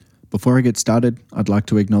Before I get started, I'd like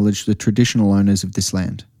to acknowledge the traditional owners of this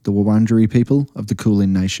land, the Wurundjeri people of the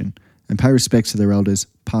Kulin Nation, and pay respects to their elders,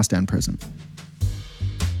 past and present.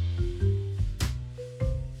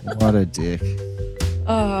 What a dick.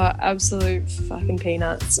 Oh, absolute fucking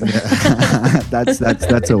peanuts. Yeah. That's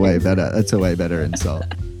a way better. That's a way better insult.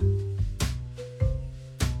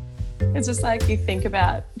 It's just like you think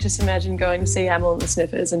about, just imagine going to see Hamill and the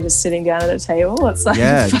Sniffers and just sitting down at a table. It's like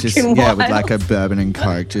wild. With like a bourbon and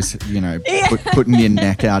Coke, just putting your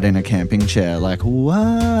neck out in a camping chair. Like,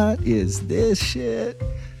 what is this shit?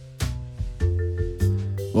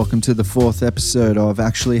 Welcome to the 4th episode of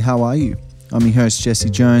Actually How Are You? I'm your host Jesse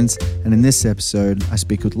Jones, and in this episode, I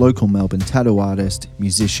speak with local Melbourne tattoo artist,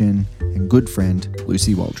 musician, and good friend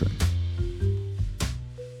Lucy Waldron.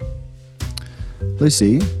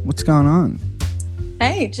 Lucy, what's going on?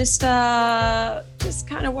 Hey, just kind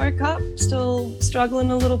of woke up, still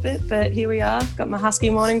struggling a little bit, but here we are. Got my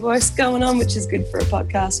husky morning voice going on, which is good for a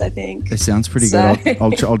podcast, I think. It sounds pretty good.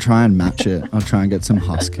 I'll try and match it. I'll try and get some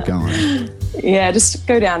husk going. Yeah, just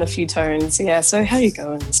go down a few tones. Yeah, so how you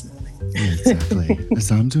going this morning? Yeah, exactly.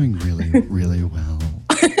 So I'm doing really, really well.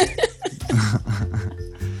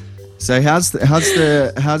 So how's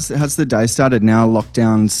the day started now?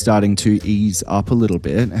 Lockdown's starting to ease up a little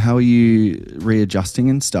bit. How are you readjusting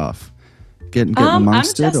and stuff? Getting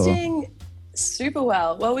amongst it? I'm adjusting super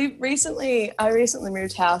well. Well, I recently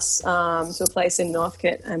moved house to a place in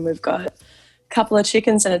Northcote, and we've got a couple of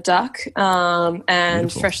chickens and a duck, and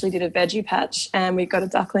Beautiful. Freshly did a veggie patch, and we got a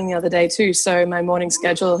duckling the other day too. So my morning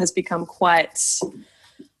schedule has become quite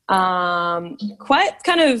kind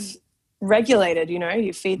of regulated.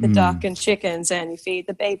 You feed the duck and chickens, and you feed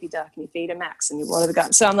the baby duck, and you feed a Max, and you water the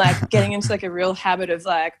gut. So I'm like getting into like a real habit of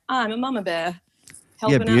like, I'm a mama bear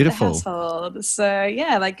helping out the household. So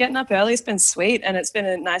yeah, like getting up early has been sweet, and it's been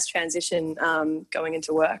a nice transition going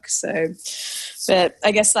into work. So, but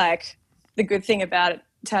I guess like the good thing about it,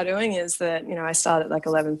 tattooing, is that I start at like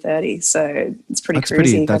 11:30, so it's pretty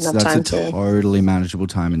crazy. That's a totally manageable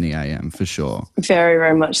time in the AM for sure. Very,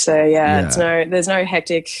 very much so. Yeah. There's no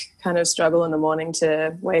hectic kind of struggle in the morning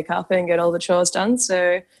to wake up and get all the chores done.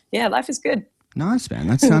 So yeah, life is good. Nice, man.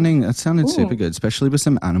 That sounded super good, especially with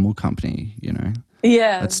some animal company.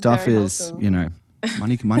 Yeah, that stuff is wholesome.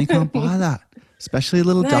 Money can't buy that, especially a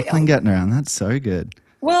little duckling getting around. That's so good.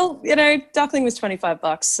 Well, duckling was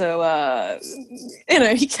 $25, so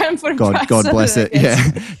you can put a price God bless on it.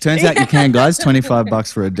 Yeah, turns out you can, guys.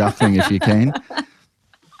 $25 for a duckling if you can.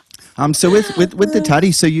 So with the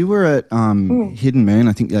tatty, so you were at Hidden Moon.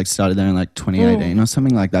 I think you started there in 2018 or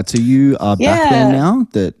something like that. So you are back there now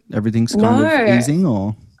that everything's kind of easing,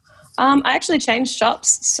 or? I actually changed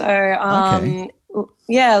shops. So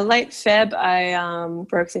late Feb, I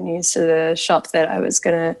broke the news to the shop that I was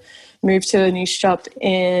gonna moved to a new shop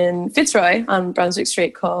in Fitzroy on Brunswick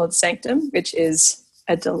Street called Sanctum, which is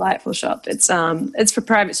a delightful shop. It's for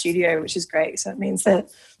private studio, which is great. So it means that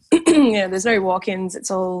there's no walk-ins. It's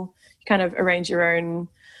all you kind of arrange your own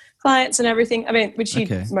clients and everything. I mean, which you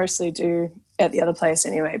mostly do at the other place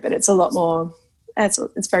anyway. But it's a lot more. It's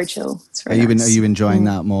very chill. It's very nice. Are you enjoying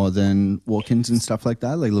that more than walk-ins and stuff like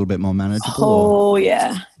that? Like a little bit more manageable? Oh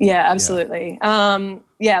yeah, absolutely.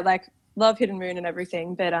 Love Hidden Moon and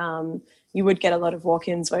everything, but you would get a lot of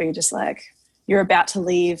walk-ins where you're just like, you're about to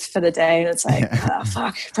leave for the day, and it's like,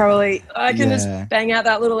 fuck, probably I can just bang out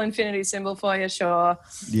that little infinity symbol for you, sure.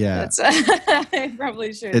 Yeah, I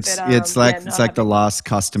probably should. It's like the last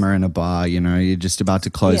customer in a bar. You're just about to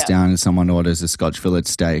close down, and someone orders a Scotch fillet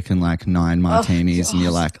steak and 9 martinis, and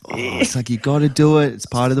you're like, it's like you got to do it. It's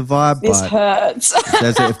part of the vibe. This hurts.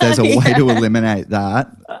 If there's a way to eliminate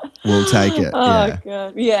that, we'll take it. Oh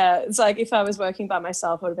god, yeah. It's like if I was working by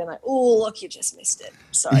myself, I would have been like, oh look, you just missed it.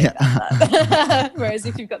 Sorry about that. Whereas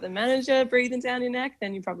if you've got the manager breathing down your neck,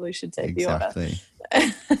 then you probably should take the order.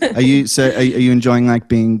 Are you enjoying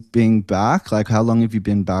being back? Like how long have you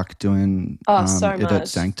been back doing so it much. at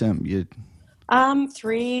Sanctum?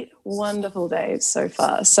 3 wonderful days so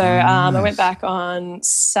far. So I went back on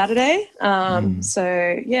Saturday.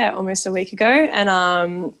 So yeah, almost a week ago,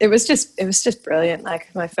 and it was just brilliant.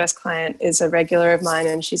 Like my first client is a regular of mine,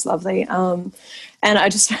 and she's lovely. And I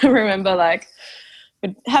just remember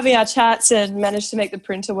having our chats and managed to make the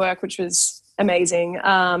printer work, which was amazing.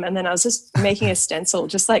 And then I was just making a stencil,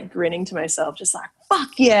 just grinning to myself, just like, fuck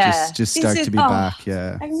yeah. Just stoked to be back,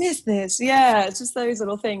 yeah. I miss this. Yeah, it's just those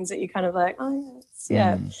little things that you kind of like, oh yes,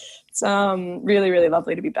 yeah. It's really, really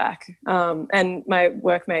lovely to be back. And my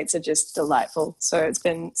workmates are just delightful. So it's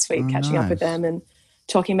been sweet catching up with them and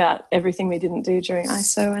talking about everything we didn't do during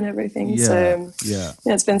ISO and everything. Yeah,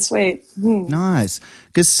 it's been sweet. Nice.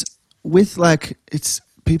 Because with it's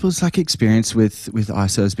people's like experience with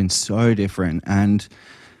ISO has been so different, and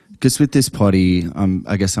because with this potty,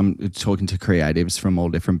 I guess I'm talking to creatives from all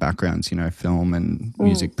different backgrounds, you know, film and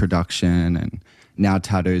music production, and now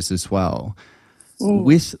tattoos as well.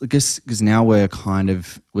 With because now we're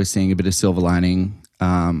seeing a bit of silver lining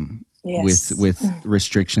Yes. with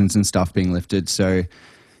restrictions and stuff being lifted. So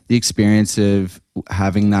the experience of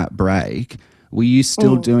having that break, were you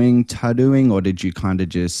still doing tattooing, or did you kind of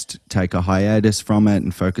just take a hiatus from it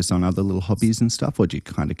and focus on other little hobbies and stuff, or did you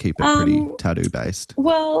kind of keep it pretty tattoo based?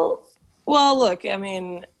 Well, look, I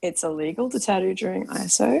mean, it's illegal to tattoo during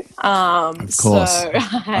ISO. Of course, So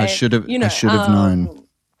I should have. you know, I should have known.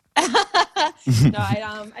 no,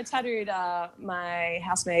 I tattooed my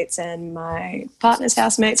housemates and my partner's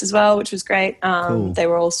housemates as well, which was great. Cool. They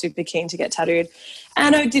were all super keen to get tattooed.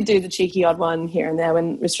 And I did do the cheeky odd one here and there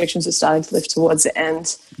when restrictions were starting to lift towards the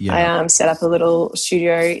end. Yeah. I set up a little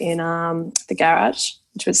studio in the garage,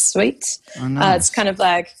 which was sweet. Oh, nice. It's kind of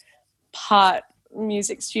like part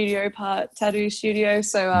music studio, part tattoo studio.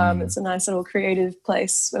 So it's a nice little creative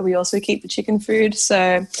place where we also keep the chicken food.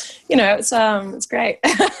 So, you know, it's great.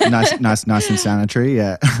 nice and sanitary.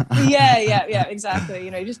 Yeah. yeah, exactly.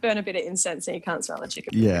 You know, you just burn a bit of incense and you can't smell the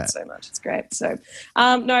chicken food so much. It's great. So,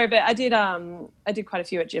 no, but I did quite a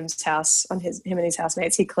few at Jim's house on him and his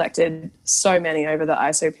housemates. He collected so many over the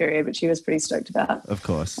ISO period, which he was pretty stoked about. Of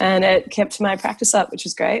course. And it kept my practice up, which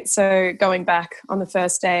was great. So going back on the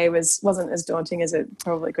first day wasn't as daunting as it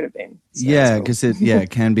probably could have been. So yeah, because it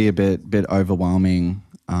can be a bit overwhelming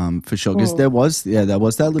for sure. Because there was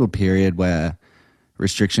that little period where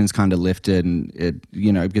restrictions kind of lifted, and it,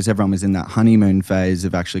 you know, because everyone was in that honeymoon phase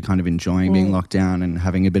of actually kind of enjoying being locked down and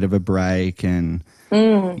having a bit of a break, and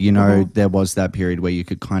you know, there was that period where you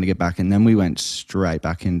could kind of get back, and then we went straight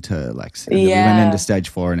back into like we went into stage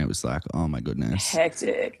 4, and it was like, oh my goodness,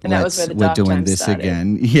 hectic. And that was where the dark we're doing times this started.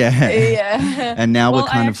 again. Yeah. And now we're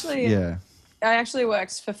kind I actually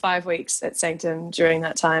worked for 5 weeks at Sanctum during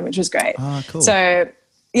that time, which was great. Oh, cool. So,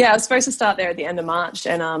 yeah, I was supposed to start there at the end of March,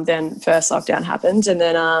 and then first lockdown happened, and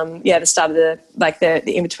then the start of the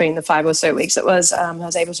in between the 5 or so weeks I was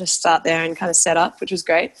able to start there and kind of set up, which was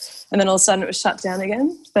great. And then all of a sudden it was shut down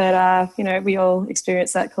again. But you know, we all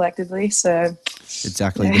experienced that collectively. So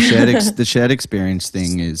exactly, the shared experience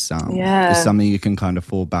thing is something you can kind of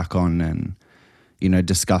fall back on and, you know,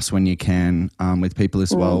 discuss when you can with people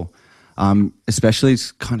as well. Especially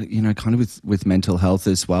kind of with mental health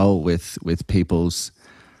as well, with people's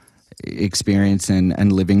experience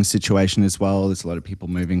and living situation as well. There's a lot of people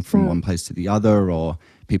moving from one place to the other, or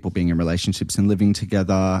people being in relationships and living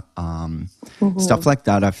together, stuff like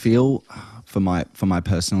that. I feel for my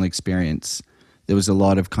personal experience, there was a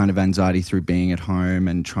lot of kind of anxiety through being at home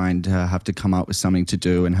and trying to have to come up with something to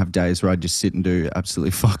do, and have days where I just sit and do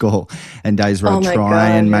absolutely fuck all, and days where I try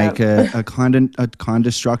and make a kind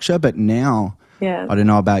of structure. But now, I don't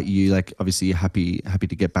know about you, like obviously you're happy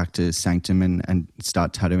to get back to Sanctum and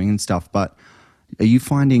start tattooing and stuff, but are you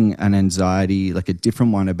finding an anxiety, like a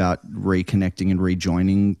different one, about reconnecting and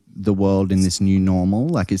rejoining the world in this new normal?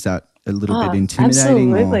 Like, is that a little bit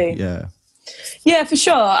intimidating? Absolutely. Or, yeah, for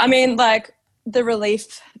sure. I mean, like, the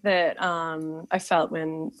relief that I felt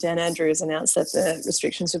when Dan Andrews announced that the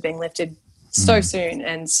restrictions were being lifted so soon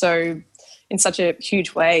and so in such a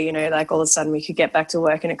huge way, you know, like all of a sudden we could get back to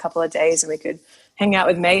work in a couple of days and we could hang out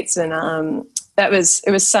with mates, and it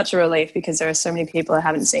was such a relief, because there are so many people I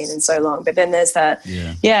haven't seen in so long. But then there's that,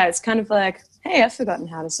 it's kind of like, hey, I've forgotten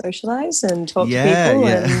how to socialize and talk to people.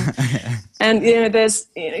 And you know, there's,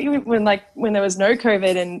 you know, when there was no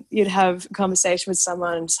COVID and you'd have a conversation with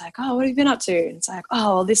someone and it's like, oh, what have you been up to? And it's like,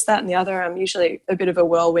 oh, well, this, that, and the other. I'm usually a bit of a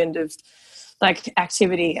whirlwind of like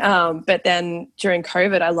activity. But then during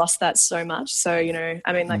COVID, I lost that so much. So, you know,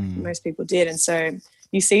 I mean, like most people did. And so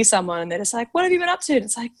you see someone and they're just like, what have you been up to? And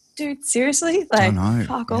it's like, dude, seriously? Like,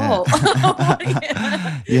 fuck all.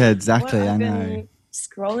 Yeah, exactly. I know.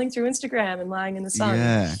 Scrolling through Instagram and lying in the sun.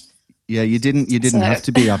 Yeah, you didn't have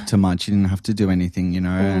to be up to much. You didn't have to do anything, you know.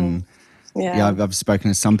 And I've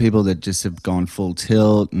spoken to some people that just have gone full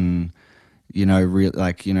tilt and, you know,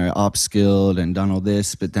 upskilled and done all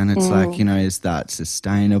this. But then it's like, you know, is that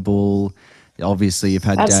sustainable? Obviously, you've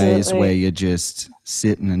had days where you're just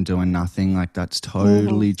sitting and doing nothing. Like, that's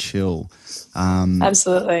totally chill.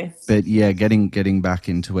 Absolutely. But yeah, getting back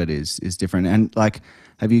into it is different. And like,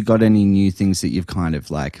 have you got any new things that you've kind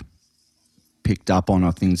of like picked up on,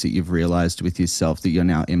 or things that you've realized with yourself that you're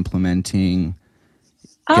now implementing,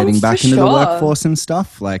 getting back into the workforce and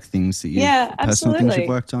stuff, like things that you personal things you've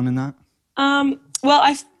worked on in that? Well,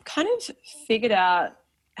 I've kind of figured out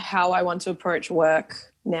how I want to approach work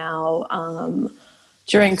now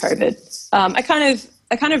during COVID.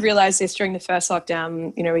 I kind of realized this during the first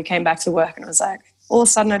lockdown. You know, we came back to work and I was like, all of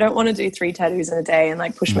a sudden I don't want to do 3 tattoos in a day and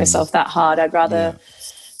like push myself that hard. I'd rather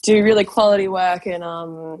do really quality work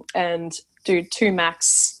and do 2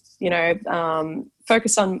 max, you know,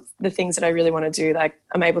 focus on the things that I really want to do. Like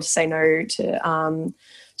I'm able to say no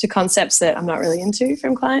to concepts that I'm not really into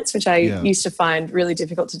from clients, which I used to find really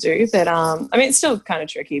difficult to do. But I mean, it's still kind of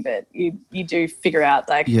tricky, but you do figure out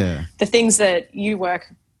like the things that you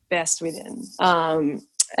work best within.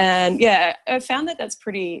 And yeah, I found that that's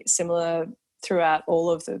pretty similar throughout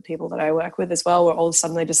all of the people that I work with as well, where all of a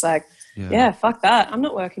sudden they're just like, fuck that. I'm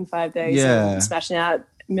not working 5 days and smashing out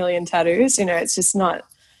a million tattoos. You know, it's not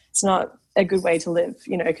a good way to live,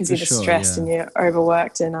 you know, because you're just stressed and you're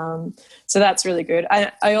overworked. And so that's really good.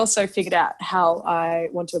 I also figured out how I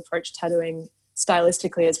want to approach tattooing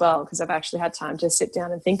stylistically as well, because I've actually had time to sit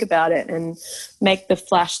down and think about it and make the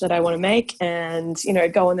flash that I want to make and, you know,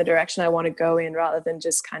 go in the direction I want to go in, rather than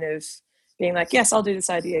just kind of being like, yes, I'll do this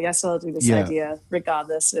idea. Yes, I'll do this idea,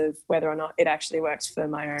 regardless of whether or not it actually works for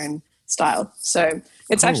my own style. So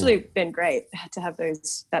it's actually been great to have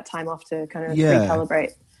that time off to kind of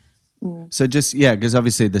recalibrate. So just, because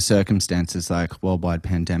obviously the circumstances like worldwide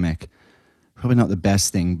pandemic, probably not the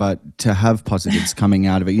best thing, but to have positives coming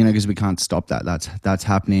out of it, you know, because we can't stop that. That's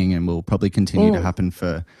happening and will probably continue to happen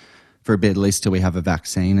for a bit, at least till we have a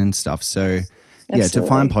vaccine and stuff. So to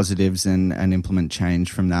find positives and implement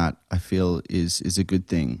change from that, I feel is a good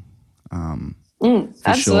thing.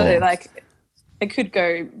 Absolutely. Sure. Like it could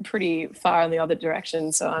go pretty far in the other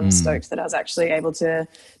direction. So I'm stoked that I was actually able to,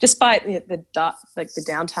 despite the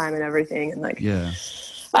downtime and everything, and like,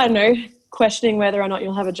 I don't know, questioning whether or not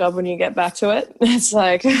you'll have a job when you get back to it. It's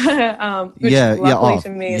like, which luckily for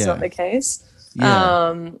me is not the case.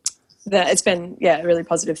 That it's been a really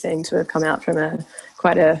positive thing to have come out from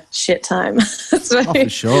quite a shit time. For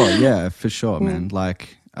sure, man.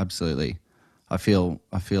 Like absolutely. I feel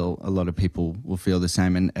a lot of people will feel the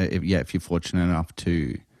same, and if you're fortunate enough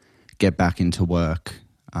to get back into work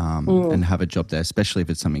and have a job there, especially if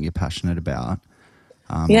it's something you're passionate about.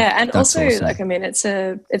 And also awesome. like, I mean, it's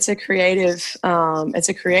a creative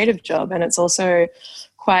job, and it's also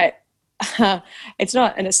quite it's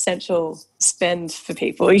not an essential spend for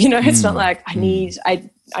people, you know. It's not like I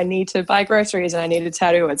need to buy groceries and I need a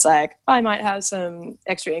tattoo. It's like I might have some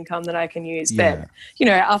extra income that I can use. But you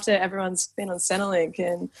know, after everyone's been on Centrelink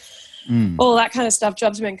and all that kind of stuff,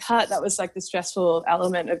 jobs have been cut. That was like the stressful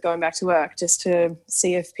element of going back to work, just to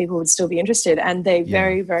see if people would still be interested, and they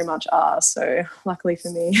very, very much are. So luckily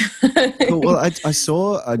for me. Cool. Well, I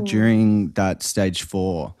saw during that stage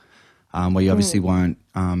 4, where you obviously weren't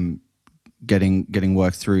getting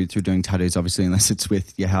work through doing tattoos, obviously, unless it's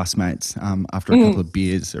with your housemates after a couple of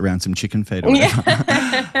beers around some chicken feed or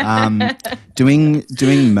whatever.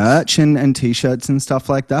 Doing merch and t-shirts and stuff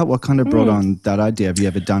like that. What kind of brought on that idea? Have you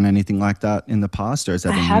ever done anything like that in the past, or is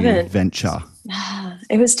that a new venture?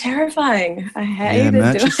 It was terrifying. I hated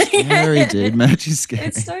merch doing is scary, dude. Merch is scary.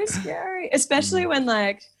 It's so scary, especially when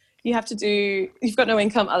like you've got no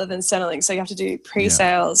income other than Centrelink, so you have to do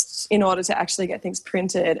pre-sales in order to actually get things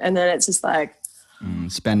printed, and then it's just like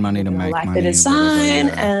spend money to make like money, the design,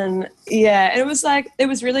 and it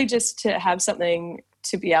was really just to have something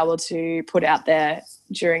to be able to put out there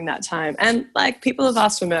during that time. And like people have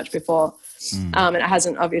asked for merch before, and it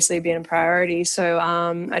hasn't obviously been a priority, so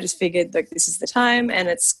I just figured like this is the time, and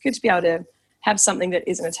it's good to be able to have something that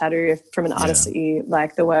isn't a tattoo from an artist that you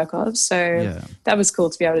like the work of. So that was cool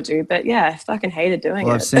to be able to do. But I fucking hated doing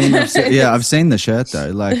it. I've seen the shirt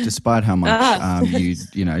though. Like, despite how much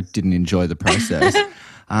you know didn't enjoy the process,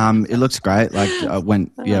 it looks great. Like I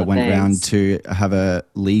went round to have a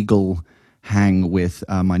legal hang with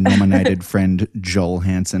my nominated friend Joel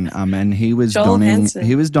Hansen, and he was donning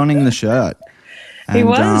the shirt. And he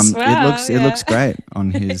was. It looks great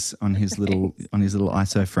on his little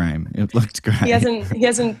ISO frame. It looked great. He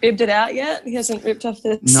hasn't bibbed it out yet. He hasn't ripped off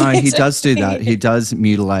the. No, he does do that. He does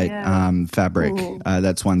mutilate fabric.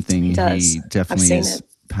 That's one thing he definitely is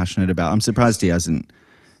passionate about. I'm surprised he hasn't,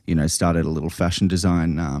 you know, started a little fashion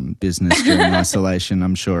design business during isolation.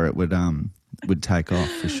 I'm sure it would take off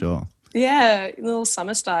for sure. Yeah, little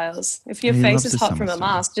summer styles. If your face is hot from a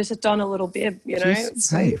mask, just don a little bib, you know.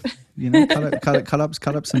 You know, cut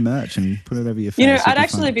up some merch and put it over your face. You know, I'd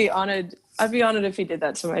actually be honoured. I'd be honoured if he did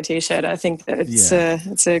that to my t-shirt. I think that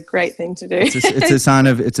it's a great thing to do. It's a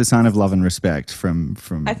sign of love and respect from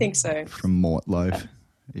I think so. From Mort Loaf.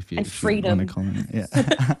 If you freedom. Want to call him. Yeah.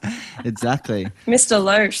 Exactly. Mr.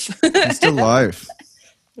 Loaf. Mr. Loaf.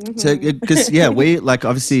 So because we like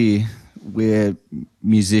obviously we're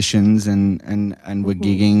musicians and we're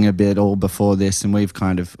gigging a bit all before this, and we've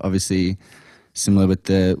kind of obviously similar with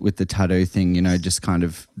the tattoo thing, you know, just kind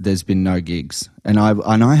of there's been no gigs. And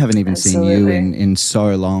I haven't even seen you in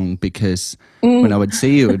so long, because when I would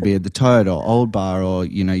see you, it would be at the Toad or Old Bar, or,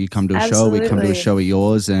 you know, you come to a show, we come to a show of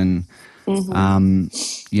yours, and,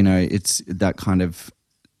 you know, it's that kind of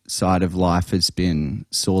side of life has been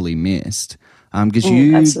sorely missed. Because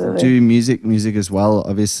you do music as well,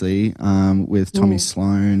 obviously, with Tommy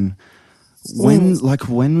Sloan. How's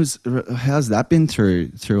that been through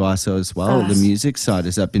ISO as well? The music side,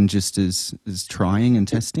 has that been just as trying and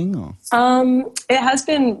testing, or? It has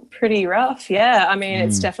been pretty rough. Yeah. I mean,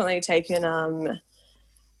 it's definitely taken,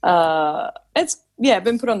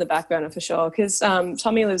 been put on the back burner for sure. Cause,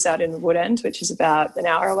 Tommy lives out in Woodend, which is about an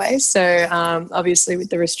hour away. So, obviously with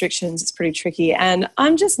the restrictions, it's pretty tricky, and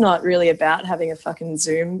I'm just not really about having a fucking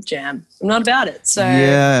Zoom jam. I'm not about it. So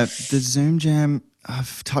yeah, the Zoom jam,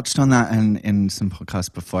 I've touched on that in some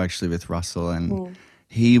podcasts before, actually, with Russell, and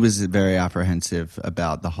he was very apprehensive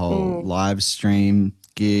about the whole live stream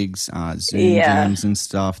gigs, Zoom jams and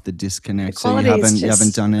stuff, the disconnect. So you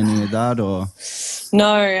haven't done any of that, or?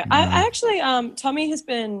 No, I actually, Tommy has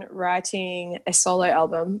been writing a solo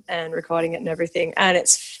album and recording it and everything, and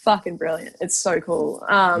it's fucking brilliant. It's so cool.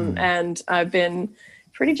 And I've been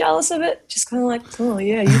pretty jealous of it, just kind of like, oh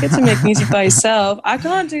yeah, you get to make music by yourself. I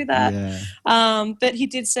can't do that. But he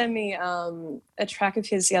did send me a track of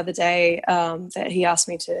his the other day that he asked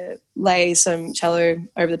me to lay some cello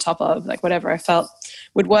over the top of, like whatever I felt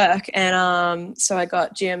would work. And so I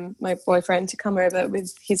got Jim, my boyfriend, to come over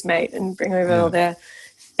with his mate and bring over all their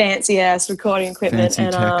fancy ass recording equipment,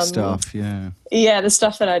 fancy tech stuff. The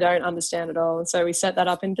stuff that I don't understand at all. And so we set that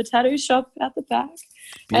up in the tattoo shop at the back.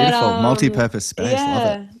 Beautiful, multi-purpose space.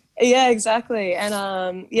 Love it. Yeah, exactly.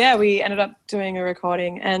 And we ended up doing a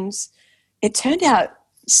recording, and it turned out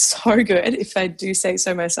so good, if I do say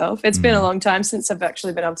so myself. It's been a long time since I've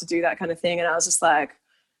actually been able to do that kind of thing, and I was just like,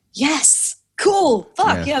 yes, cool,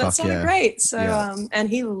 that sounded great. So and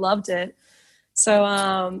he loved it. So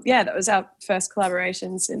that was our first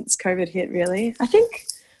collaboration since COVID hit, really. I think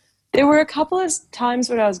there were a couple of times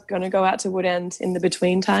when I was going to go out to Woodend in the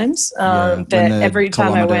between times, but every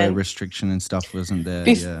time I went, restriction and stuff wasn't there.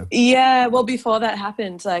 Well, before that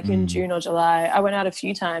happened, like in June or July, I went out a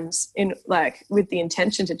few times with the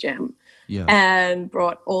intention to jam, and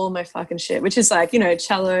brought all my fucking shit, which is like, you know,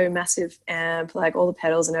 cello, massive amp, like all the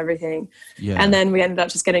pedals and everything. And then we ended up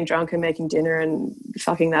just getting drunk and making dinner and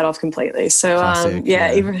fucking that off completely. So classic,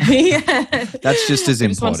 that's just as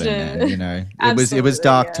important, man, you know. It was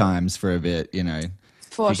dark times for a bit, you know.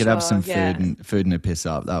 If you could have some food and a piss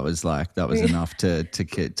up, that was enough to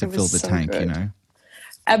fill the tank, you know.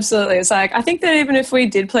 Absolutely. It's like, I think that even if we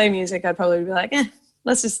did play music, I'd probably be like,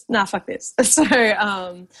 let's just, fuck this. So,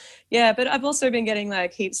 but I've also been getting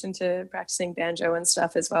like heaps into practicing banjo and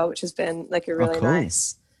stuff as well, which has been like a really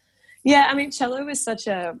nice. Yeah, I mean, cello is such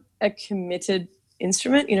a committed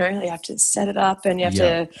instrument, you know. You have to set it up, and you have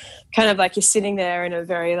to kind of like, you're sitting there in a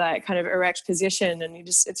very like kind of erect position, and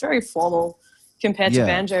it's very formal compared to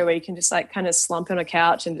banjo, where you can just like kind of slump on a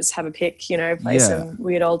couch and just have a pick, you know, play some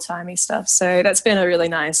weird old timey stuff. So that's been a really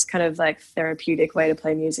nice kind of like therapeutic way to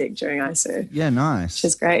play music during ISO. Yeah, nice. Which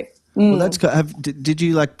is great. Well, that's good. Did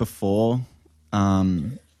you like before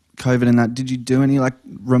COVID and that, did you do any like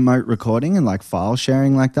remote recording and like file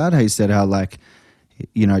sharing like that? How you said how like,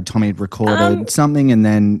 you know, Tommy had recorded something and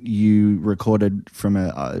then you recorded from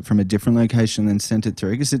a different location and sent it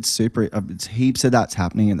through, because it's heaps of that's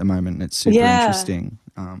happening at the moment, and it's super interesting.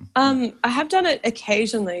 I have done it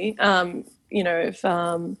occasionally. You know,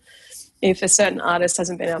 if a certain artist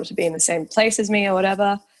hasn't been able to be in the same place as me or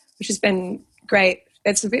whatever, which has been great.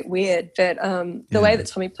 It's a bit weird, but the way that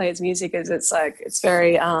Tommy plays music is it's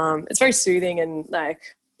very soothing, and like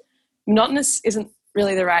monotonous isn't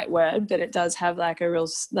really the right word, but it does have like a real,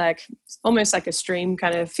 like almost like a stream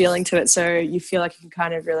kind of feeling to it. So you feel like you can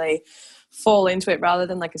kind of really fall into it rather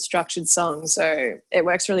than like a structured song. So it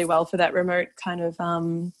works really well for that remote kind of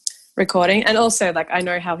recording. And also like I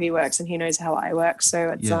know how he works and he knows how I work.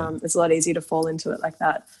 So it's a lot easier to fall into it like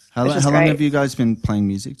that. How long have you guys been playing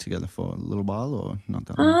music together for? A little while or not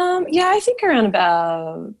that long? I think around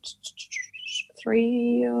about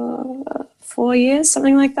 3 or 4 years,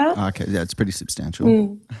 something like that. Okay, yeah, it's pretty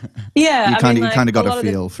substantial. Yeah, you kind of got a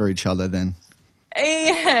feel for each other then.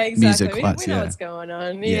 Yeah, exactly. Music-wise, we know what's going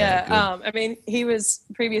on. I mean, he's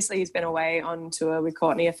been away on tour with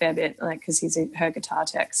Courtney a fair bit, like because he's her guitar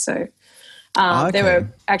tech. So there were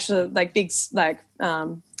actually like big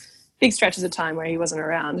stretches of time where he wasn't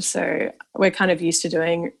around. So we're kind of used to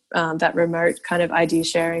doing that remote kind of idea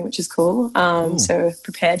sharing, which is cool. So we're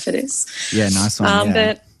prepared for this. Yeah, nice one.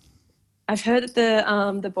 But I've heard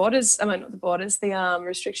that the borders, I mean not the borders, the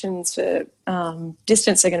restrictions for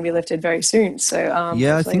distance are going to be lifted very soon. So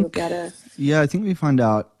hopefully we'll be able to. Yeah, I think we find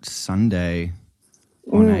out Sunday.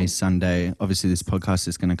 On a Sunday. Obviously, this podcast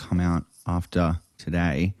is going to come out after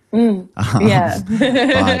today. Yeah.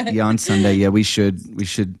 But yeah, on Sunday, yeah, we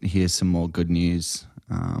should hear some more good news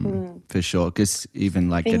for sure. Because even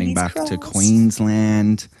like getting back to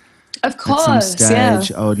Queensland, of course, at some stage,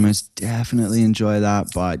 yeah. I would most definitely enjoy that.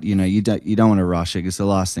 But you know, you don't want to rush it because the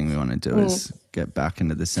last thing we want to do is get back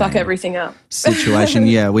into the same fuck everything up situation.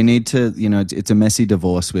 Yeah, we need to. You know, it's a messy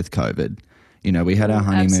divorce with COVID. You know, we had our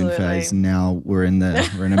honeymoon phase, and now we're in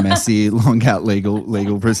a messy, long out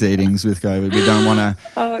legal proceedings with COVID. We don't want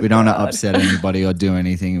to upset anybody or do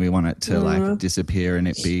anything. We want it to like disappear and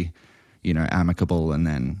it be, you know, amicable, and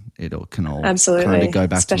then can all kind of go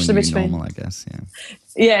back to a new normal, I guess. Yeah.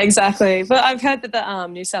 Yeah, exactly. But I've heard that the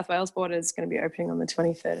New South Wales border is going to be opening on the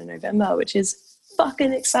 23rd of November, which is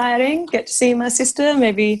fucking exciting. Get to see my sister,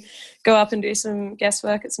 maybe go up and do some guest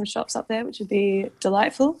work at some shops up there, which would be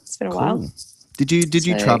delightful. It's been a while. Did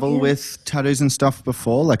you travel with tattoos and stuff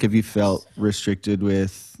before? Like, have you felt restricted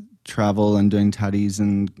with travel and doing tattoos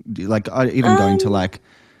and like even going to like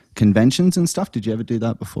conventions and stuff? Did you ever do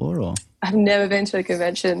that before? Or I've never been to a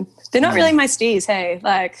convention. They're not really my steez. Hey,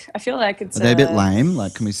 like I feel like it's. Are they a bit lame?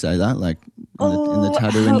 Like, can we say that? Like in the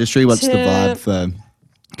tattoo industry, what's the vibe for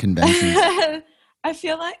conventions? I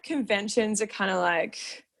feel like conventions are kind of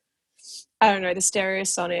like, I don't know, the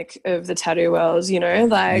Stereosonic of the tattoo world, you know,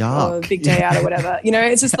 like or Big Day Out or whatever. You know,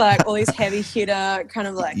 it's just like all these heavy hitter kind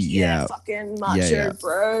of like fucking macho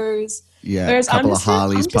bros. Yeah, whereas a couple of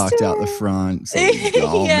Harleys parked out the front. So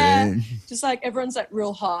man. Just like everyone's like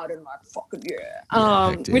real hard and like fucking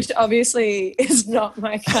which obviously is not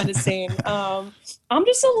my kind of scene. I'm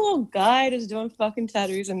just a little guy just doing fucking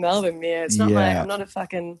tattoos in Melbourne. Yeah, it's not I'm not a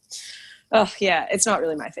fucking. Oh yeah, it's not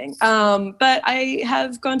really my thing. But I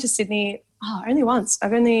have gone to Sydney. Only once.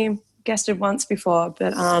 I've only guested once before,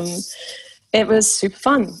 but it was super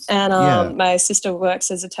fun. And my sister works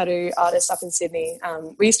as a tattoo artist up in Sydney.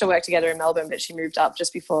 We used to work together in Melbourne, but she moved up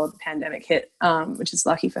just before the pandemic hit, which is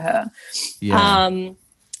lucky for her. Yeah.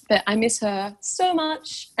 But I miss her so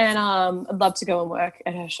much, and I'd love to go and work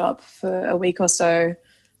at her shop for a week or so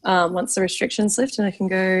once the restrictions lift and I can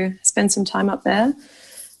go spend some time up there.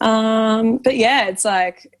 But yeah, it's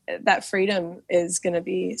like that freedom is going to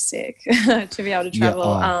be sick to be able to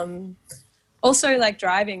travel. Also like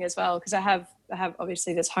driving as well, because I have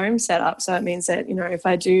obviously this home set up. So it means that, you know, if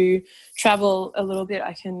I do travel a little bit,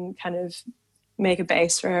 I can kind of make a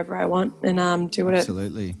base wherever I want and do what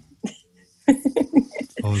Absolutely.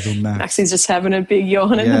 Maxie's just having a big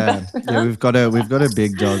yawn in the background. Yeah, we've got a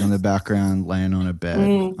big dog in the background laying on a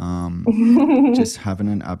bed, just having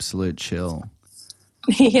an absolute chill.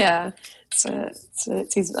 Yeah, so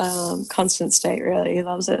it's his constant state. Really, he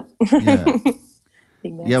loves it.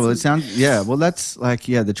 Yeah, well, it sounds. Yeah, well, that's like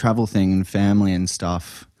the travel thing and family and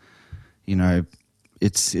stuff. You know,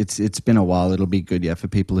 it's been a while. It'll be good, for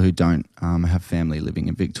people who don't have family living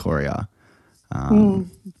in Victoria.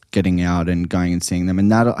 Getting out and going and seeing them,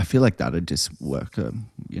 and that I feel like that would just work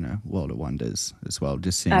world of wonders as well.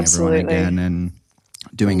 Just seeing everyone again and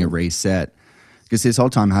doing a reset. Because this whole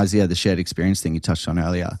time has the shared experience thing you touched on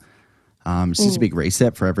earlier. It's just a big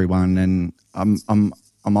reset for everyone, and I'm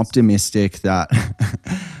optimistic that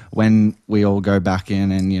when we all go back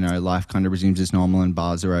in and life kind of resumes as normal and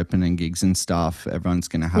bars are open and gigs and stuff, everyone's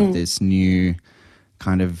going to have this new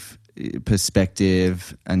kind of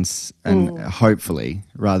perspective and hopefully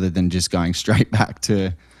rather than just going straight back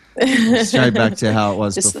to how it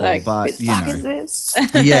was just before. Like, but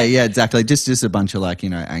yeah, exactly. Just a bunch of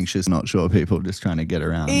anxious, not sure people just trying to get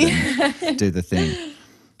around and do the thing.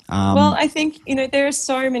 Well, I think there are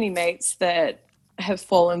so many mates that have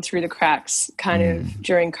fallen through the cracks kind of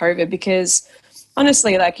during COVID, because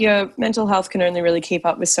honestly, your mental health can only really keep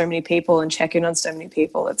up with so many people and check in on so many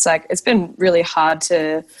people. It's it's been really hard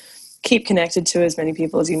to keep connected to as many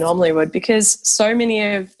people as you normally would, because so many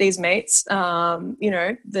of these mates,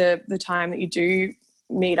 the time that you do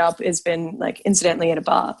meet up has been incidentally at a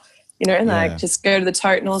bar, just go to the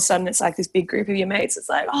tote and all of a sudden it's this big group of your mates. It's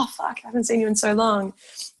oh fuck, I haven't seen you in so long.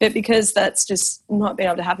 But because that's just not been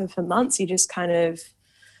able to happen for months, you just kind of,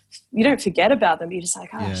 you don't forget about them. You're just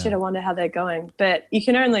shit, I wonder how they're going. But you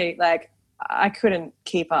can only I couldn't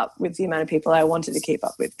keep up with the amount of people I wanted to keep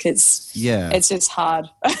up with, because it's just hard.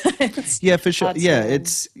 For sure.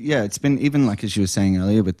 It's been even as you were saying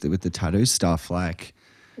earlier with the tattoo stuff,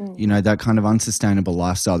 that kind of unsustainable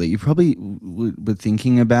lifestyle that you probably were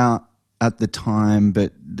thinking about at the time,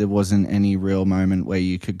 but there wasn't any real moment where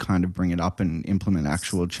you could kind of bring it up and implement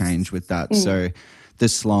actual change with that. So the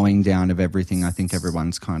slowing down of everything, I think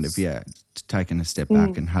everyone's kind of, taken a step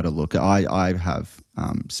back and had a look. I have,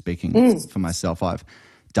 speaking for myself, I've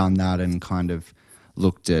done that and kind of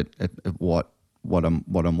looked at what I'm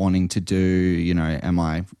wanting to do. You know, am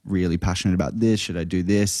I really passionate about this? Should I do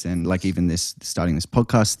this? And like even this, starting this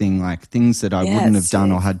podcast thing, like things that I wouldn't have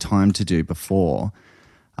done or had time to do before,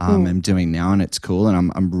 I'm doing now, and it's cool.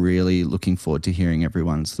 And I'm really looking forward to hearing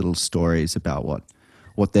everyone's little stories about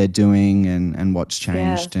what they're doing and what's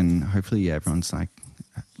changed. And hopefully everyone's like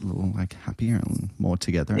a little like happier and more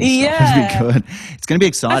together and stuff. It'll be good. It's going to be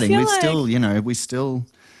exciting. We still,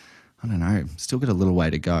 I don't know, still got a little way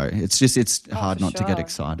to go. It's just, it's hard not to get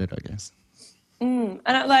excited, I guess. And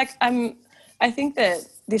I think that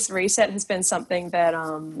this reset has been something that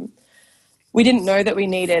we didn't know that we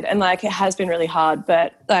needed, and like it has been really hard,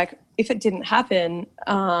 but like if it didn't happen,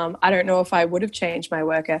 I don't know if I would have changed my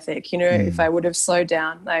work ethic, you know, if I would have slowed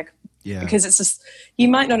down, like, because it's just, you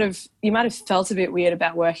might have felt a bit weird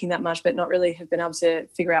about working that much, but not really have been able to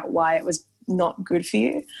figure out why it was not good for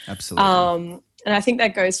you. Absolutely. And I think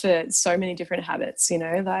that goes for so many different habits, you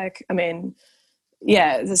know, like, I mean,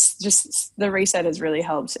 just the reset has really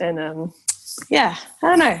helped. And I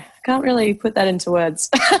don't know, I can't really put that into words.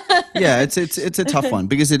 It's a tough one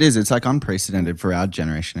because it's like unprecedented for our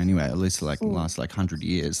generation anyway, at least like the last like 100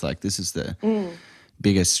 years. Like this is the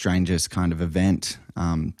biggest, strangest kind of event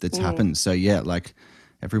that's happened. So like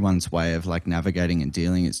everyone's way of like navigating and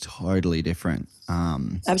dealing is totally different.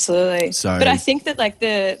 Absolutely. But I think that like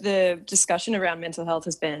the discussion around mental health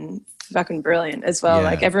has been fucking brilliant as well.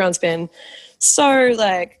 Like everyone's been so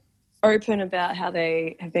like open about how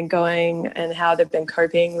they have been going and how they've been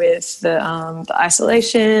coping with the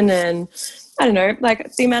isolation. And I don't know,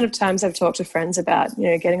 like the amount of times I've talked to friends about, you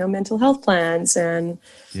know, getting on mental health plans and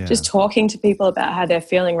just talking to people about how they're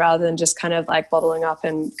feeling rather than just kind of like bottling up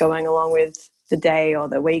and going along with the day or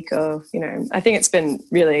the week, or, you know, I think it's been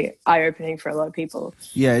really eye-opening for a lot of people.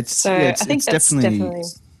 I think that's definitely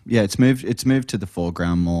it's moved to the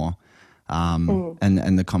foreground more.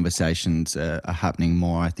 And the conversations are happening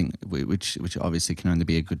more, I think, which obviously can only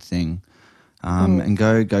be a good thing. And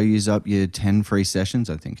go use up your 10 free sessions,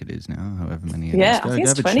 I think it is now, however many it is. I think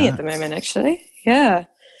it's 20 at the moment, actually. Yeah.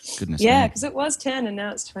 Goodness me. Yeah, because it was 10 and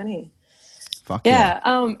now it's 20. Fuck yeah.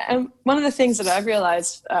 And one of the things that I've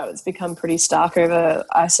realised it's become pretty stark over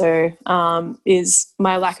ISO is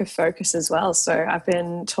my lack of focus as well. So I've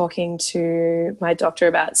been talking to my doctor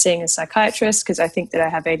about seeing a psychiatrist because I think that I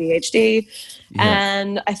have ADHD. Yeah.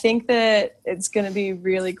 And I think that it's going to be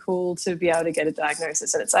really cool to be able to get a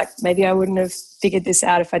diagnosis. And it's like, maybe I wouldn't have figured this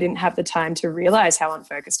out if I didn't have the time to realise how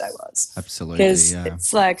unfocused I was. Absolutely, because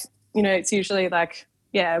it's like, you know, it's usually like,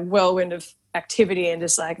 whirlwind of activity and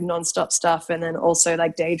just like nonstop stuff, and then also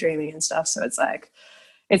like daydreaming and stuff. So it's like,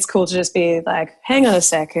 it's cool to just be like, hang on a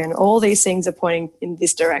second, all these things are pointing in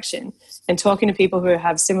this direction, and talking to people who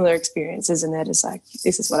have similar experiences, and they're just like,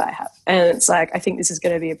 this is what I have. And it's like, I think this is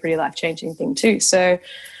going to be a pretty life-changing thing too. So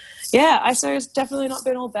ISO has definitely not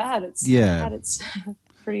been all bad. It's had its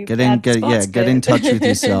pretty get in touch with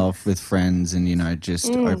yourself, with friends, and, you know,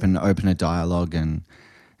 just open a dialogue and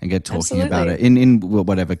get talking about it in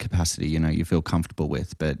whatever capacity, you know, you feel comfortable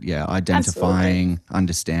with. But identifying,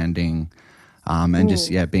 understanding, and just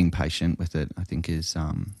being patient with it, I think is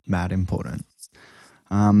mad important.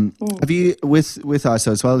 Have you with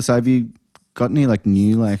ISO as well? So have you got any like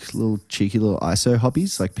new like little cheeky little ISO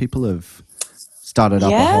hobbies? Like people have started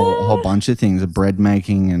up a whole bunch of things, bread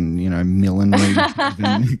making and, you know, millinery,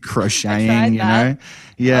 even crocheting, you know.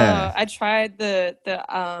 I tried the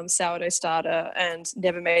sourdough starter and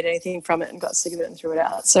never made anything from it and got sick of it and threw it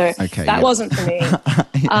out. So that wasn't for me.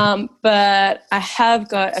 But I have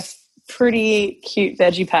got a pretty cute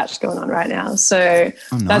veggie patch going on right now. So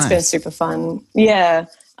that's been super fun. Yeah.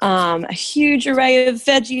 A huge array of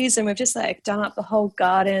veggies, and we've just like done up the whole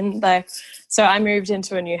garden. So I moved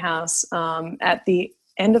into a new house at the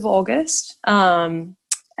end of August. And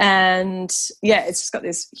it's just got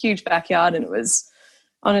this huge backyard, and it was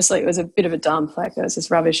a bit of a dump. Like there was this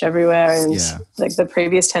rubbish everywhere, and like the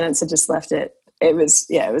previous tenants had just left it. It was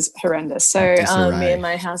horrendous. So me and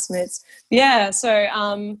my housemates,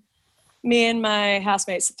 me and my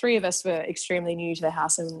housemates, the three of us were extremely new to the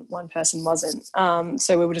house and one person wasn't.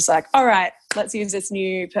 So we were just like, all right, let's use this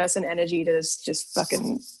new person energy to just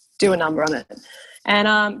fucking do a number on it.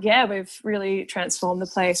 And yeah, we've really transformed the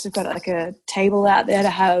place. We've got like a table out there to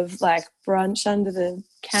have like brunch under the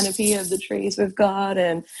canopy of the trees we've got,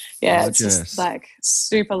 and yeah, Gorgeous. it's just like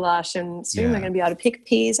super lush, and soon we're going to be able to pick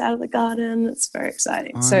peas out of the garden. It's very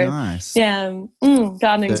exciting. So nice. yeah,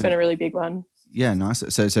 gardening's been a really big one. Yeah, nice.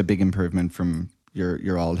 So it's a big improvement from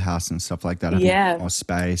your old house and stuff like that. Having more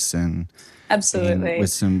space and absolutely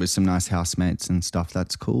with some nice housemates and stuff.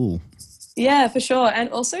 That's cool. Yeah, for sure. And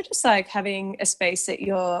also just like having a space that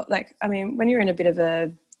you're like, I mean, when you're in a bit of a,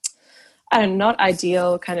 I don't know, not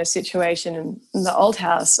ideal kind of situation in the old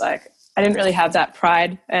house, like I didn't really have that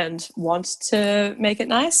pride and want to make it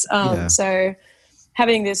nice. So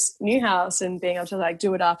having this new house and being able to like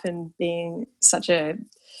do it up and being such a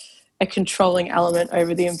controlling element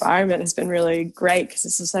over the environment has been really great, because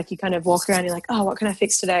it's just like you kind of walk around, you're like, oh, what can I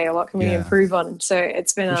fix today, or what can we improve on? And so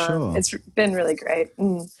it's been it's been really great.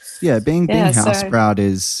 Yeah, being house proud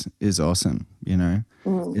is awesome. You know,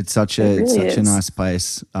 it's such a nice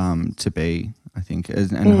place to be. I think,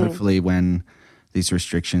 and hopefully when these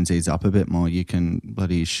restrictions ease up a bit more, you can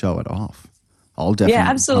bloody show it off. I'll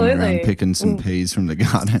definitely come around picking some peas from the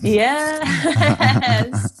garden. Yes.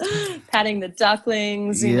 Patting the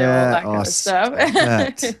ducklings, you know, all that kind of stuff.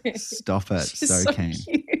 Stop it. So keen.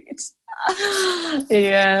 Cute.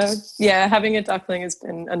 Yeah. Having a duckling has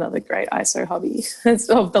been another great ISO hobby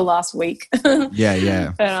of the last week.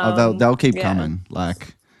 Yeah. But, they'll keep coming.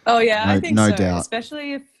 Like. Oh yeah, I think no so. doubt.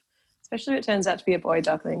 Especially if it turns out to be a boy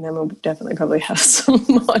duckling, then we'll definitely probably have some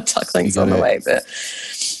more ducklings on the way. But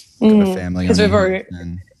got a family because we've already,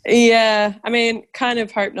 I mean, kind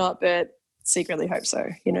of hope not, but secretly hope so,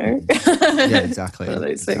 you know. Yeah, exactly. One of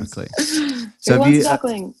those things. So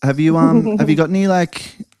have you got any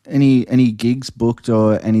like any gigs booked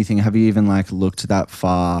or anything? Have you even like looked that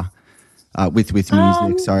far with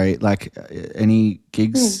music? Sorry, like any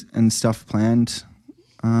gigs and stuff planned?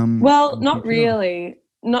 Well, not really.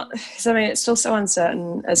 Not, I mean, it's still so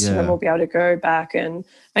uncertain as to when we'll be able to go back, and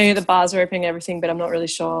I know the bars are opening and everything, but I'm not really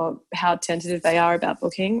sure how tentative they are about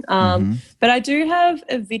booking. But I do have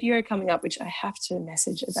a video coming up which I have to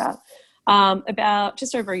message about. About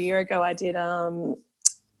just over a year ago, I did an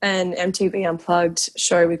MTV Unplugged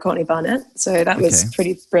show with Courtney Barnett, so that was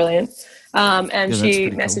pretty brilliant. And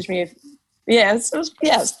she messaged me. Yeah, it was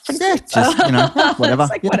pretty good. Just, you know, whatever.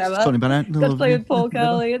 It's like, whatever. Got to play with Paul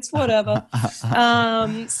Curley. It's whatever.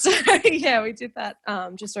 So, yeah, we did that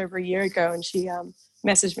just over a year ago, and she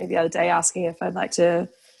messaged me the other day asking if I'd like to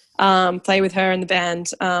play with her and the band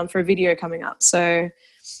for a video coming up. So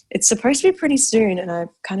it's supposed to be pretty soon, and I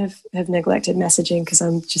kind of have neglected messaging because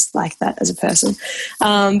I'm just like that as a person.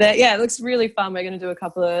 But, yeah, it looks really fun. We're going to do a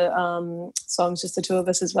couple of songs, just the two of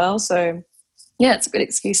us as well. So, yeah, it's a good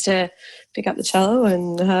excuse to pick up the cello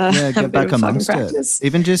and get back amongst practice. It.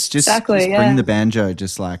 Even just bring the banjo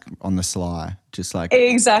just like on the sly, just like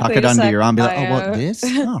tuck it under your arm, be like, oh, what this?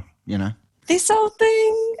 Oh, you know, this whole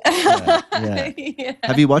thing. Yeah.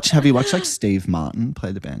 Have you watched like Steve Martin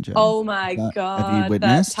play the banjo? Oh my god! Have you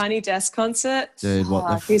witnessed that Tiny Desk concert? Dude,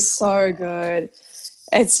 he's so good.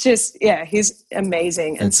 It's just, he's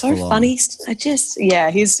amazing and so funny.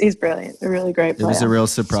 He's brilliant. A really great player. It was a real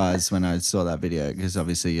surprise when I saw that video, because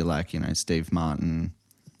obviously you're like, you know, Steve Martin,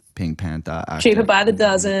 Pink Panther actor, cheaper by the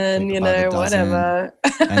dozen, whatever.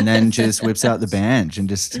 And then just whips out the banjo and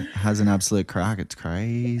just has an absolute crack. It's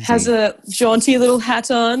crazy. Has a jaunty little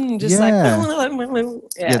hat on and just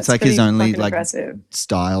it's like his only like impressive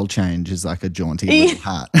style change is like a jaunty little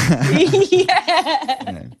hat.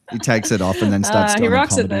 He takes it off and then starts doing a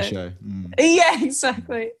comedy show. Yeah,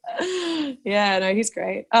 exactly. Yeah, no, he's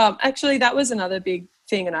great. Actually, that was another big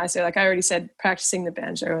thing, and I already said, practicing the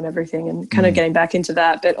banjo and everything and kind of getting back into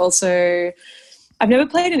that, but also I've never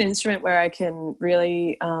played an instrument where I can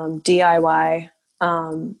really DIY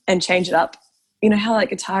and change it up. You know how like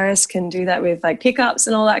guitarists can do that with like pickups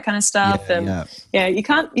and all that kind of stuff, you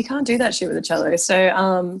can't do that shit with a cello.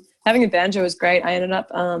 So having a banjo was great. I ended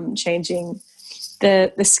up changing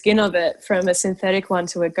the skin of it from a synthetic one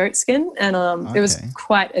to a goat skin, and it was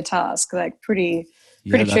quite a task, like pretty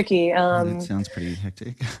tricky. That sounds pretty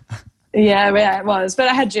hectic. Yeah, it was. But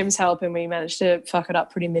I had Jim's help, and we managed to fuck it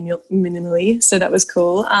up pretty minimally, so that was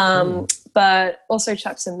cool. But also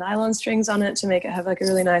chucked some nylon strings on it to make it have like a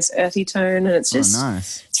really nice earthy tone, and it's just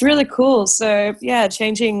nice. It's really cool. So yeah,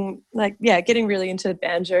 getting really into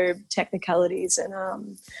banjo technicalities,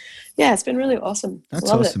 and it's been really awesome. That's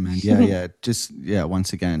awesome, man. Yeah. Just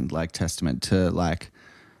once again, like testament to like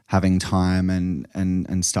having time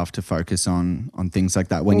and stuff to focus on things like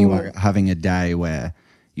that when you are having a day where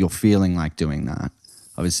you're feeling like doing that.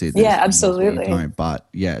 Obviously, absolutely. But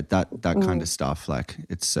that kind of stuff, like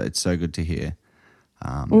it's so good to hear.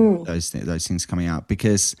 those things coming out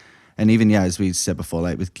because, and even as we said before,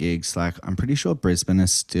 like with gigs, like I'm pretty sure Brisbane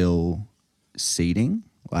is still seating.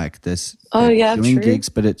 Like they're doing true. gigs,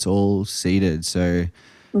 but it's all seated. So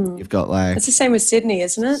you've got like it's the same with Sydney,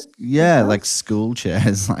 isn't it? Yeah, like school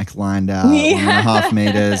chairs, like lined out 1.5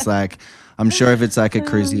 meters. Like I'm sure if it's like a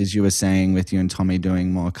cruisy, as you were saying, with you and Tommy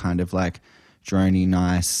doing more kind of like droney,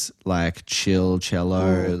 nice, like chill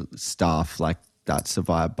cello stuff, like that's the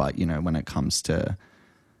vibe. But when it comes to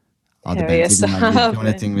other bands, even like you're doing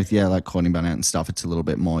a thing with like Courtney Barnett and stuff, it's a little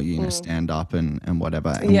bit more stand up and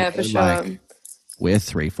whatever. And for sure. Like, we're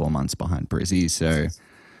 3-4 months behind Brizzy, so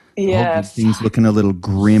things fuck. looking a little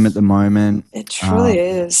grim at the moment. It truly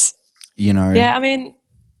is. Yeah, I mean,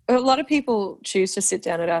 a lot of people choose to sit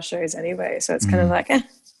down at our shows anyway, so it's kind of like, it's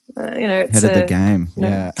head of the game.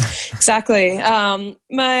 Yeah, exactly. My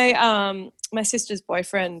sister's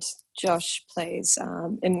boyfriend Josh plays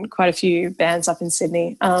in quite a few bands up in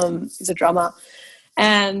Sydney. He's a drummer,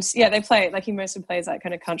 and they play like he mostly plays like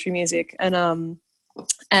kind of country music,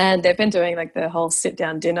 and they've been doing like the whole sit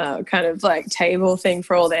down dinner kind of like table thing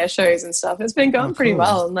for all their shows and stuff. It's been going pretty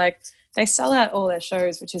well, and like they sell out all their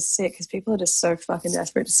shows, which is sick because people are just so fucking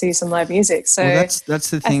desperate to see some live music. So that's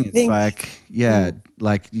the thing. It's like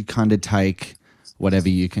like you kind of take whatever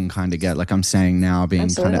you can kind of get. Like I'm saying now, being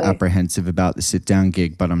kind of apprehensive about the sit down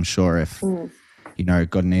gig, but I'm sure if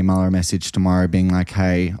got an email or a message tomorrow being like,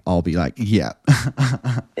 hey, I'll be like, yeah,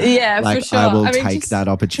 like, for sure. I will take that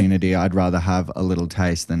opportunity. I'd rather have a little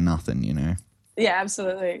taste than nothing, Yeah,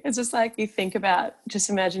 absolutely. It's just like you think about,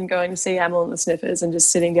 just imagine going to see Amyl and the Sniffers and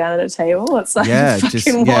just sitting down at a table. It's like wild.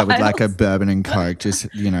 With like a bourbon and Coke, just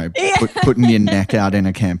putting your neck out in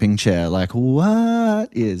a camping chair. Like,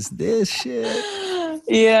 what is this shit?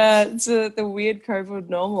 Yeah, it's the weird COVID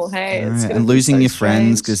normal. Hey, it's and losing your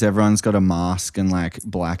friends because everyone's got a mask and like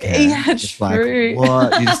black hair. Yeah, just true. Like,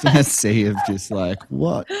 what? You just a sea of just like,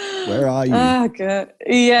 what? Where are you? Oh god.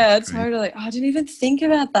 Yeah, totally. I didn't even think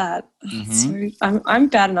about that. So I'm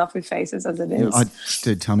bad enough with faces as it is.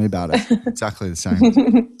 Dude, tell me about it. Exactly the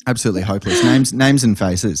same. Absolutely hopeless. Names and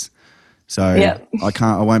faces. So I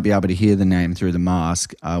won't be able to hear the name through the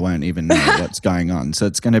mask. I won't even know what's going on. So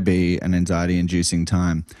it's going to be an anxiety-inducing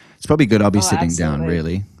time. It's probably good I'll be sitting down,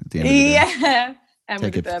 really, at the end of the day. Yeah. And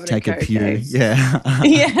take a pew. Okay. Yeah.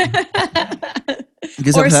 Yeah.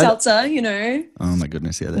 Or a seltzer, Oh my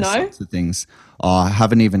goodness, yeah. There's lots of things. Oh, I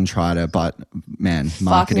haven't even tried it, but man,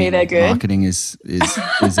 marketing. They're good. Marketing is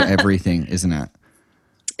everything, isn't it?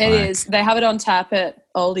 It is. They have it on tap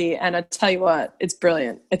at Aldi, and I tell you what, it's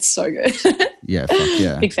brilliant. It's so good. Yeah, fuck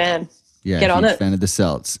yeah. Big fan. Yeah, get on it. Fan of the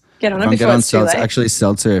Seltz. Get on it before it's too late. Actually,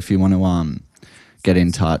 Seltzer, if you want to get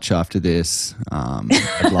in touch after this,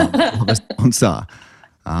 I'd love a sponsor.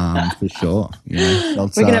 For sure.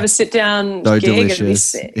 Seltzer, we can have a sit down so gig.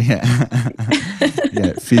 Delicious. Yeah.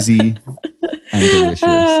 Yeah, fizzy and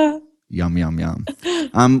delicious. Yum, yum, yum.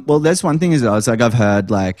 Well, there's one thing as well. It's like I've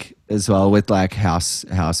heard like as well with like house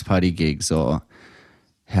party gigs or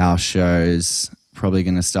house shows probably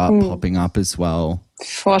going to start popping up as well.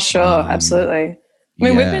 For sure. Absolutely. I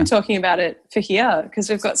mean, we've been talking about it for here because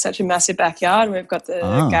we've got such a massive backyard and we've got the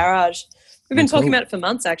garage. We've been talking about it for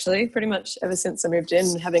months, actually, pretty much ever since I moved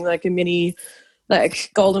in, having like a mini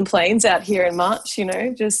like Golden Plains out here in March,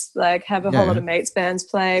 just like have a whole lot of mates bands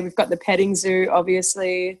play. We've got the petting zoo,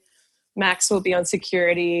 obviously. Max will be on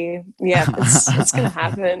security. Yeah, it's going to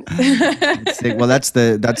happen. Well, that's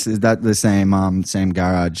the same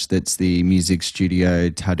garage. That's the music studio,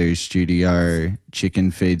 tattoo studio,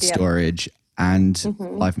 chicken feed storage, and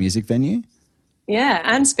live music venue. Yeah,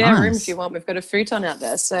 and spare room if you want. We've got a futon out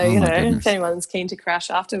there, so if anyone's keen to crash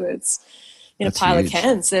afterwards in a pile of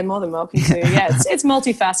cans, they're more than welcome to. Yeah, it's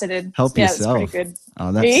multifaceted. Help yourself. It's pretty good.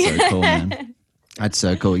 Oh, that's so cool, man. That's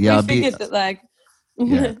so cool. Yeah, we figured that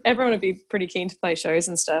everyone would be pretty keen to play shows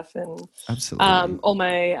and stuff, and absolutely. All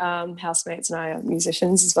my housemates and I are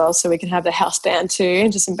musicians as well, so we can have the house band too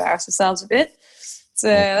and just embarrass ourselves a bit. So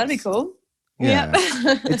that'd be cool. Yeah,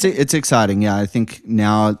 it's exciting. Yeah, I think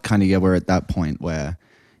now kind of we're at that point where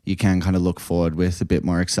you can kind of look forward with a bit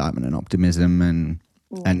more excitement and optimism and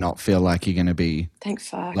not feel like you're going to be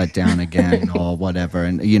let down again or whatever.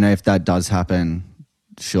 And if that does happen,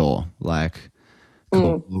 sure, like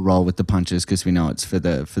cool, we'll roll with the punches because we know it's for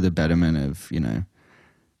the betterment of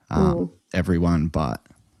everyone. But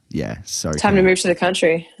yeah, so time to move to the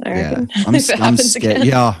country. I reckon. I'm scared. Again.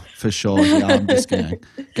 Yeah, for sure. Yeah, I'm just gonna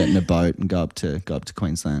get in a boat and go up to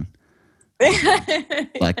Queensland.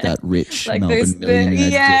 Like that rich Melbourne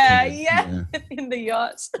millionaire. Yeah, in the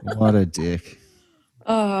yacht. What a dick.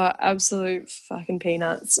 Oh, absolute fucking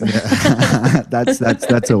peanuts. Yeah.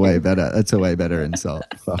 That's a way better. That's a way better insult.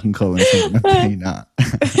 Fucking calling someone a peanut.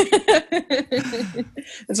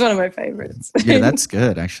 It's one of my favorites. Yeah, that's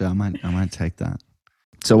good. Actually, I might take that.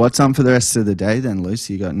 So what's on for the rest of the day then,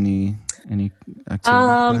 Lucy? You got any activity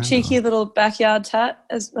planned, Cheeky or? little backyard tat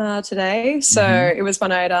as today. So it was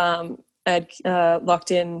when I'd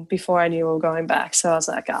locked in before I knew we were going back. So I was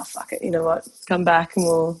like, oh, fuck it. You know what? Come back and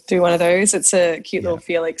we'll do one of those. It's a cute little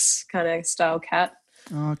Felix kind of style cat.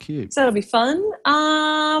 Oh, cute. So that'll be fun.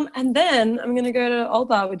 And then I'm going to go to Old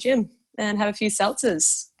Bar with Jim and have a few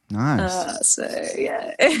seltzers. Nice. So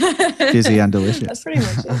yeah. Fizzy and delicious. That's pretty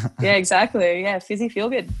much it. Yeah, exactly. Yeah, fizzy, feel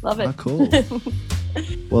good. Love it. Oh, cool.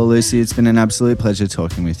 Well, Lucy, it's been an absolute pleasure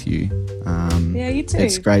talking with you. Yeah, you too.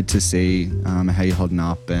 It's great to see how you're holding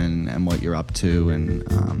up and what you're up to, and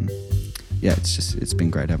yeah, it's been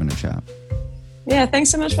great having a chat. Yeah, thanks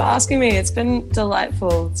so much for asking me. It's been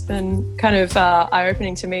delightful. It's been kind of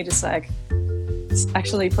eye-opening to me, just like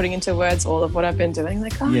actually putting into words all of what I've been doing.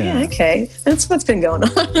 Like, oh yeah, okay, that's what's been going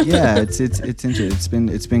on. Yeah, it's interesting.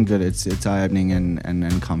 It's been good. It's eye-opening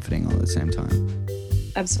and comforting all at the same time.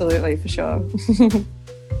 Absolutely, for sure.